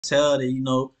tell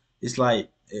that, it's like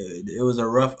it was a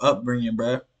rough upbringing,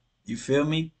 bruh. You feel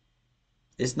me?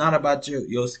 It's not about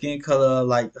your skin color,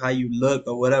 like how you look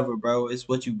or whatever, bro. It's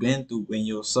what you've been through in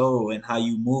your soul and how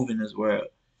you move in this world.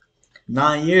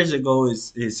 9 years ago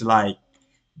is like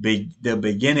the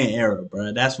beginning era,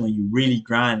 bro. That's when you really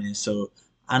grinding. So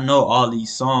I know all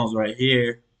these songs right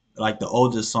here, like the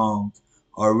older songs,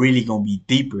 are really gonna be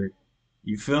deeper.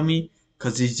 You feel me?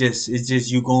 Cause it's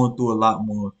just you going through a lot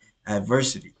more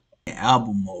adversity.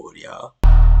 Album mode, y'all.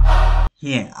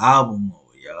 He in album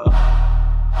mode, y'all.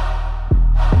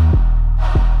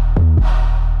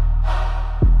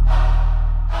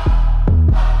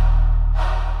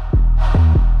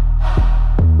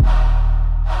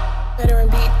 Better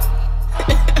and beat.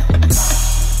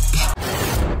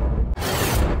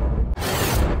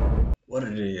 What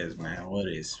it is, man? What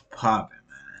is popping,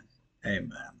 man? Hey,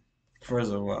 man.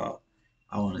 First of all,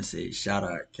 I want to say shout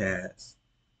out Cass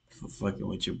for fucking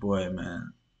with your boy,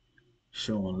 man.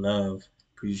 Showing love.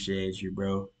 Appreciate you,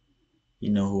 bro.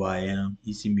 You know who I am.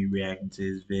 You see me reacting to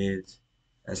his vids.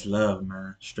 That's love,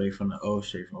 man. Straight from the O,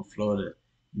 straight from Florida.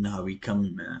 You know how we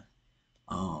coming, man.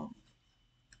 Um,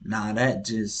 nah,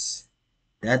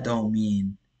 that don't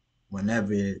mean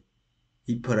whenever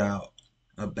he put out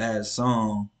a bad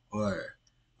song or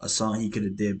a song he could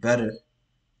have did better,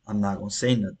 I'm not gonna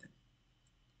say nothing.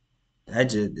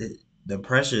 The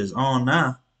pressure is on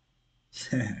now.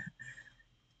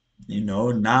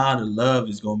 Now the love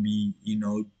is gonna be,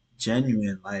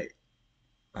 genuine,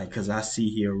 cause I see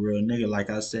he a real nigga, like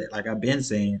I said, like I've been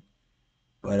saying.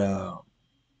 But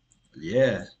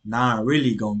yeah, now I'm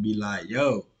really gonna be like,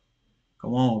 yo,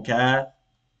 come on, Kai.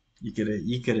 You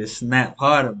could have snapped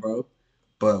harder, bro.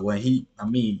 But when he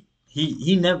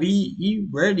never he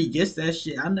rarely gets that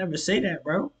shit. I never say that,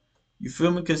 bro. You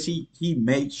feel me? Cause he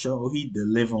makes sure he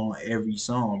deliver on every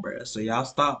song, bro. So y'all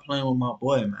stop playing with my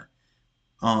boy, man.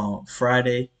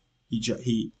 Friday he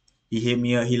hit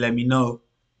me up. He let me know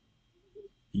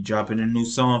he dropping a new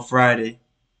song Friday,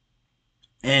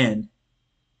 and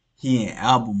he in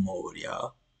album mode,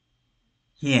 y'all.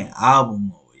 He in album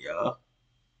mode, y'all.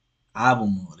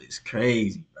 Album mode is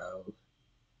crazy, bro.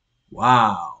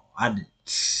 Wow, I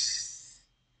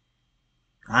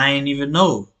ain't even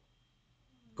know,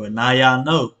 but now y'all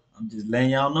know. I'm just letting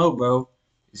y'all know, bro.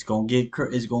 It's gonna get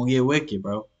wicked,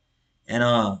 bro.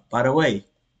 And by the way,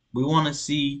 we want to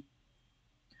see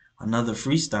another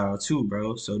freestyle too,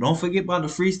 bro. So don't forget about the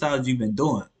freestyles you've been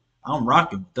doing. I'm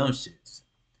rocking with them shits.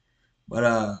 But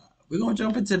we're gonna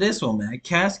jump into this one, man.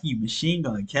 Caskey, Machine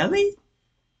Gun Kelly.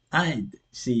 I ain't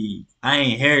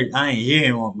hear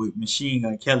him with Machine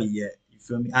Gun Kelly yet. You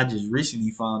feel me? I just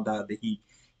recently found out that he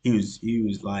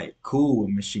was like cool with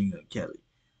Machine Gun Kelly.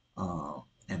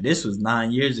 And this was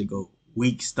 9 years ago.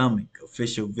 Weak Stomach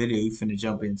official video. You finna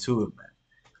jump into it, man.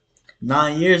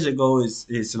 9 years ago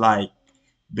is like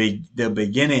the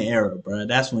beginning era, bro.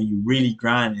 That's when you really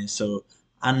grinding. So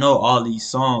I know all these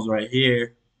songs right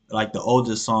here, like the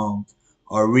older songs,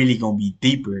 are really gonna be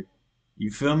deeper.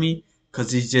 You feel me?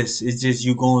 Cause it's just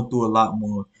you going through a lot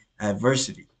more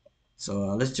adversity.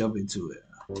 So let's jump into it.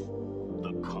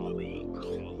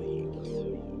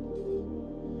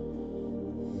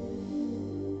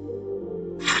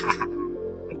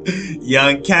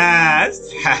 Young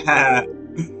Cast.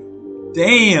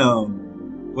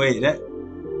 Damn. Wait, that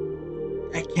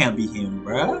can't be him,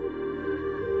 bruh.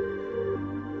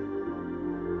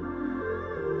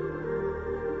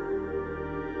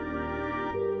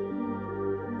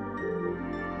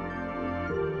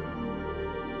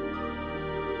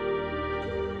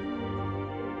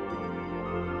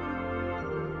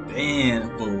 Damn,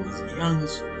 that boy was young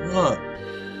as fuck.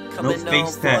 No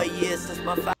face tag.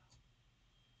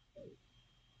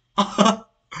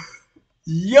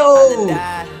 Yo!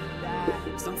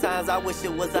 Sometimes I wish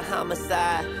it was a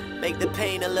homicide. Make the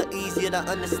pain a little easier to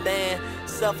understand.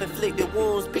 Self-inflicted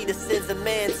wounds be the sins of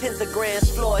man. Tens of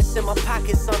grands floors in my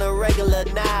pockets on a regular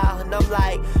now. And I'm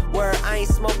like, word, I ain't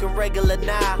smoking regular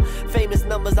now. Famous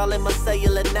numbers all in my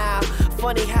cellular now.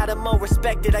 Funny how the more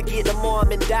respected I get, the more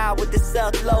I'm endowed with the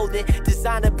self-loathing.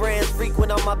 Designer brands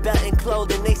frequent on my belt and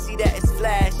clothing. They see that it's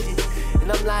flashy.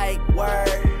 And I'm like,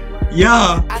 word.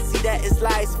 Yeah. I see that as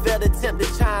life's failed attempt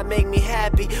to try and make me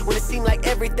happy. When it seemed like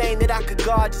everything that I could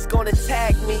guard just gonna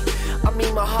tag me. I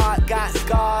mean, my heart got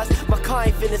scars. My car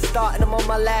ain't finna start and I'm on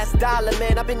my last dollar,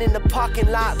 man. I've been in the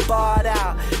parking lot, barred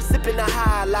out, sipping the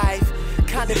high life,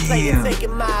 contemplating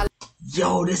taking my.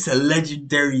 Yo, this a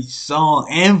legendary song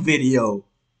and video.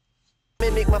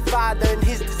 Mimic my father and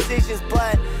his decisions,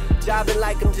 but driving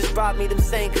like him just brought me them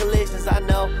same collisions. I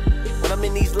know when I'm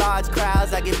in these large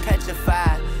crowds, I get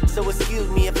petrified. So excuse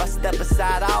me if I step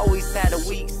aside, I always had a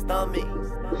weak stomach.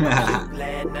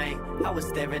 Last night, I was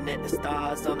staring at the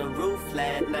stars on the roof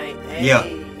last night. Hey, Yeah.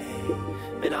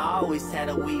 man, I always had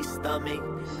a weak stomach.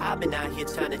 I've been out here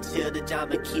trying to chill, the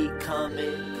drama keep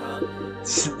coming.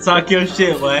 Talk your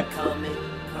shit, boy. Coming.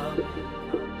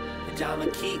 The drama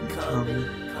keep coming.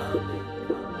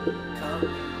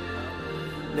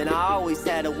 Man, I always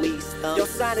had a weak stomach. Yo,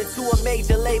 signing to a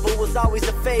major label was always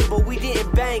a fable. We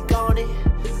didn't bank on it.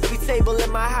 Every table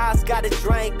in my house got a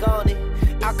drink on it.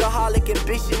 Alcoholic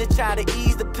ambition to try to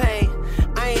ease the pain.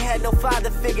 I ain't had no father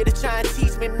figure to try and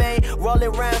teach me, man.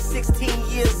 Rolling around 16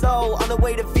 years old on the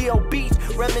way to VO Beach.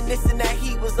 Reminiscing that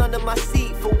heat was under my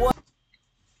seat for what?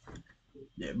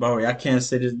 Yeah, bro, I can't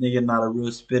say this nigga not a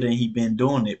real spitter and he been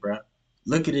doing it, bro.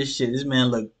 Look at this shit. This man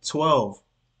look 12.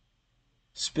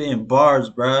 Spitting bars,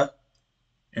 bro.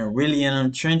 And really in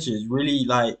them trenches. Really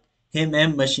like him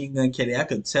and Machine Gun Kelly. I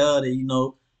could tell that, you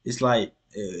know, it's like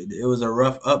it was a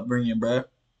rough upbringing, bro.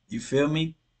 You feel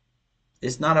me?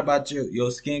 It's not about your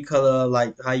skin color,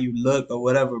 like how you look or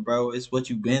whatever, bro. It's what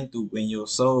you've been through in your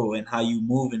soul and how you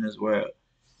move in this world.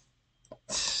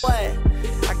 What?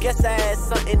 I guess I had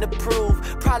something to prove.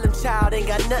 Problem child ain't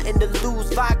got nothing to lose.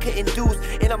 Vodka induced,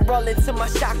 and I'm rolling till my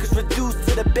chakras reduced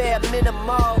to the bare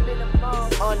minimum.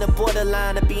 On the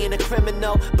borderline of being a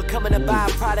criminal, becoming a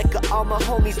byproduct of all my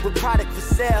homies with product for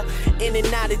sale. In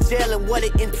and out of jail and what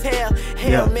it entail.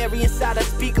 Hail Mary inside a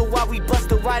speaker while we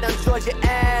bust a right on Georgia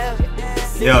Ave.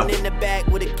 Sitting in the back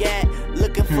with a gat,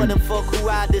 looking for them folk who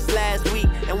ride this last week,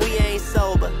 and we ain't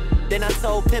sober. Then I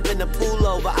told Pimpin' to pull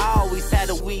over. I always had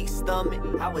a weak stomach.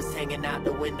 I was hanging out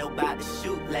the window about to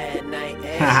shoot last night.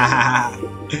 Hey.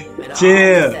 Man, I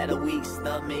always had a weak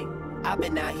stomach. I've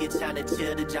been out here trying to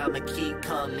chill, the drama keep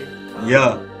coming.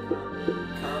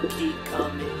 Keep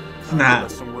coming. Nah.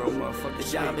 The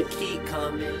drama keep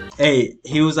coming. Hey,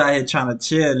 he was out here trying to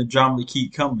chill, the drama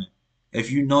keep coming.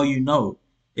 If you know, you know.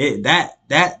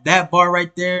 That bar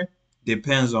right there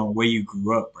depends on where you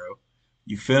grew up, bro.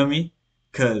 You feel me?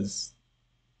 Cause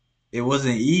it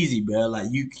wasn't easy, bro. Like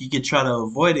you could try to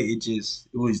avoid it. It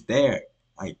was there.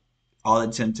 Like all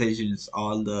the temptations,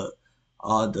 all the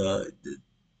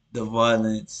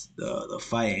violence, the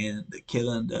fighting, the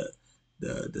killing,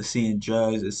 the seeing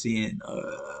drugs, the seeing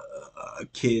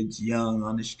kids young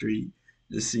on the street,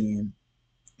 the seeing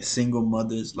single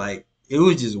mothers. Like it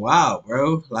was just wild,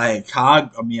 bro. Like I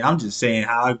mean, I'm just saying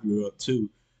how I grew up too.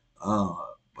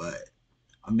 But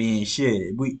I mean,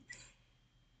 shit,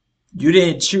 you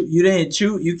couldn't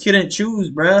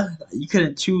choose, bruh. You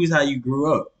couldn't choose how you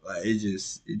grew up. Like it's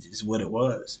just what it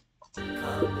was.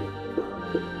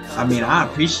 I mean, I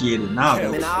appreciate it now,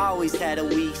 though. Man, I always had a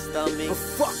weak stomach. But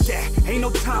fuck that, ain't no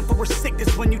time for a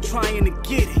sickness when you trying to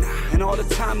get it. And all the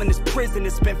time in this prison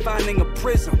is spent finding a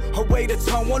prism, a way to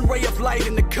turn one ray of light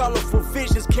into colorful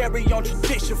visions. Carry on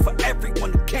tradition for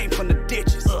everyone who came from the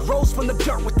ditches. Rose from the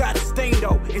dirt without a stain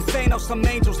though. Insane how some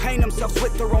angels hang themselves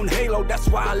with their own halo. That's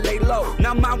why I lay low.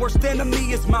 Now my worst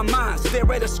enemy is my mind.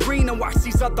 Stare at a screen and watch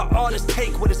these other artists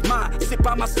take what is mine. Sit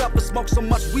by myself and smoke so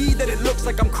much weed that it looks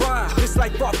like I'm crying. This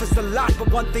life offers a lot, but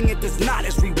one thing it does not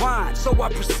is rewind. So I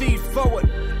proceed forward,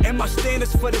 and my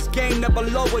standards for this game never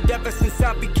lowered. Ever since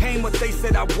I became what they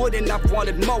said I wouldn't, I've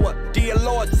wanted more. Dear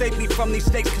Lord, save me from these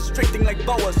snakes constricting like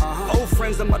boas. Old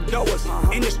friends are my doors,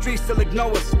 industry still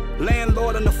ignore us.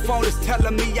 Landlord on the phone is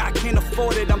telling me I can't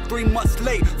afford it. I'm 3 months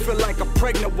late, feel like a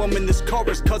pregnant woman. This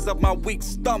chorus cause of my weak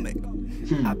stomach.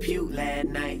 I puked last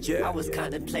night. I was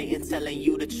contemplating telling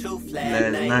you the truth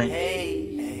last night.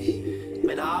 Hey,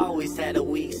 man, I always had a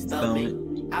weak stomach.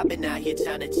 I've been out here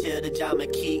trying to chill, the drama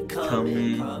keep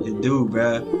coming. It do,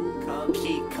 bruh.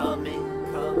 Keep coming.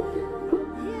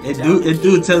 It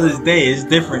do till this day. It's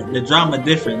different. The drama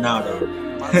different now, though.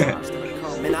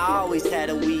 Man, I always had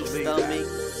a weak stomach.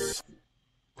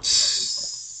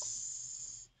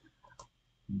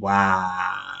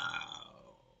 Wow.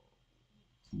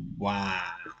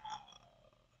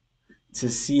 To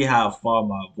see how far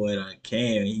my boy done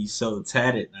came, he's so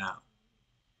tatted now.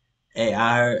 Hey,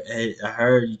 I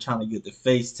heard you trying to get the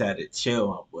face tatted. Chill,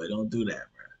 my boy. Don't do that,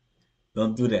 bro.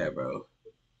 Don't do that, bro.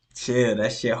 Chill.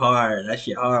 That shit hard. That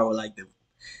shit hard with like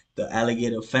the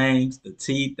alligator fangs, the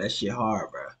teeth. That shit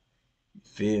hard, bro. You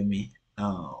feel me?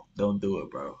 Don't do it,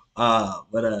 bro.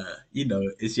 But you know,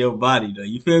 it's your body though.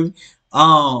 You feel me?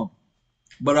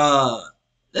 But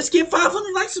let's get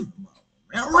 500 likes.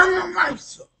 Man, run them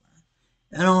likes up.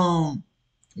 And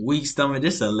weak stomach.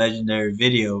 This is a legendary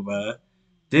video, bro.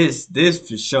 This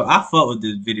for sure. I fuck with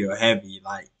this video heavy.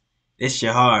 Like this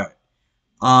shit hard.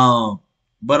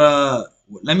 But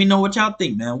let me know what y'all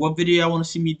think, man. What video y'all want to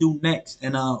see me do next?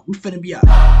 And we finna be out.